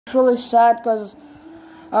really sad because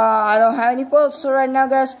I don't have any pulls. So right now,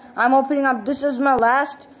 guys, I'm opening up. This is my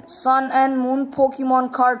last Sun and Moon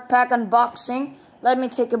Pokemon card pack unboxing. Let me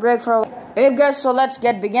take a break for a while. Hey guys, so let's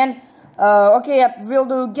get begin. Okay, yep, we'll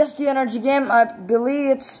do guess the energy game. I believe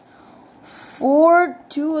it's 4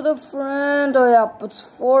 to the front. Oh yep,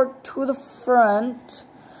 it's 4 to the front.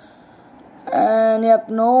 And yep,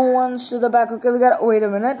 no one's to the back. Okay, wait a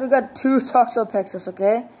minute, we got 2 Toxapexes,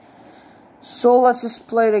 okay? So let's just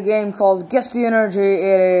play the game called Guess the Energy.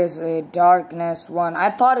 It is a darkness one. I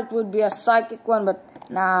thought it would be a psychic one, but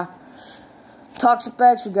nah.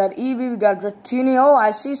 Toxapex, we got Eevee, we got Dratini. Oh,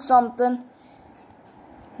 I see something.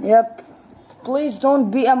 Yep. Please don't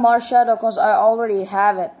be a Marshadow because I already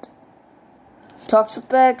have it.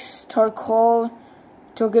 Toxapex, Turkle,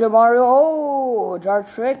 Togedemaru. Oh,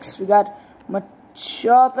 Dartrix. We got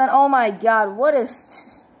Machop, and oh my god, what is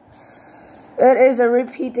this? It is a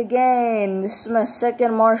repeat again. This is my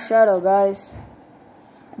second Marshadow, guys.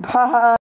 Bye.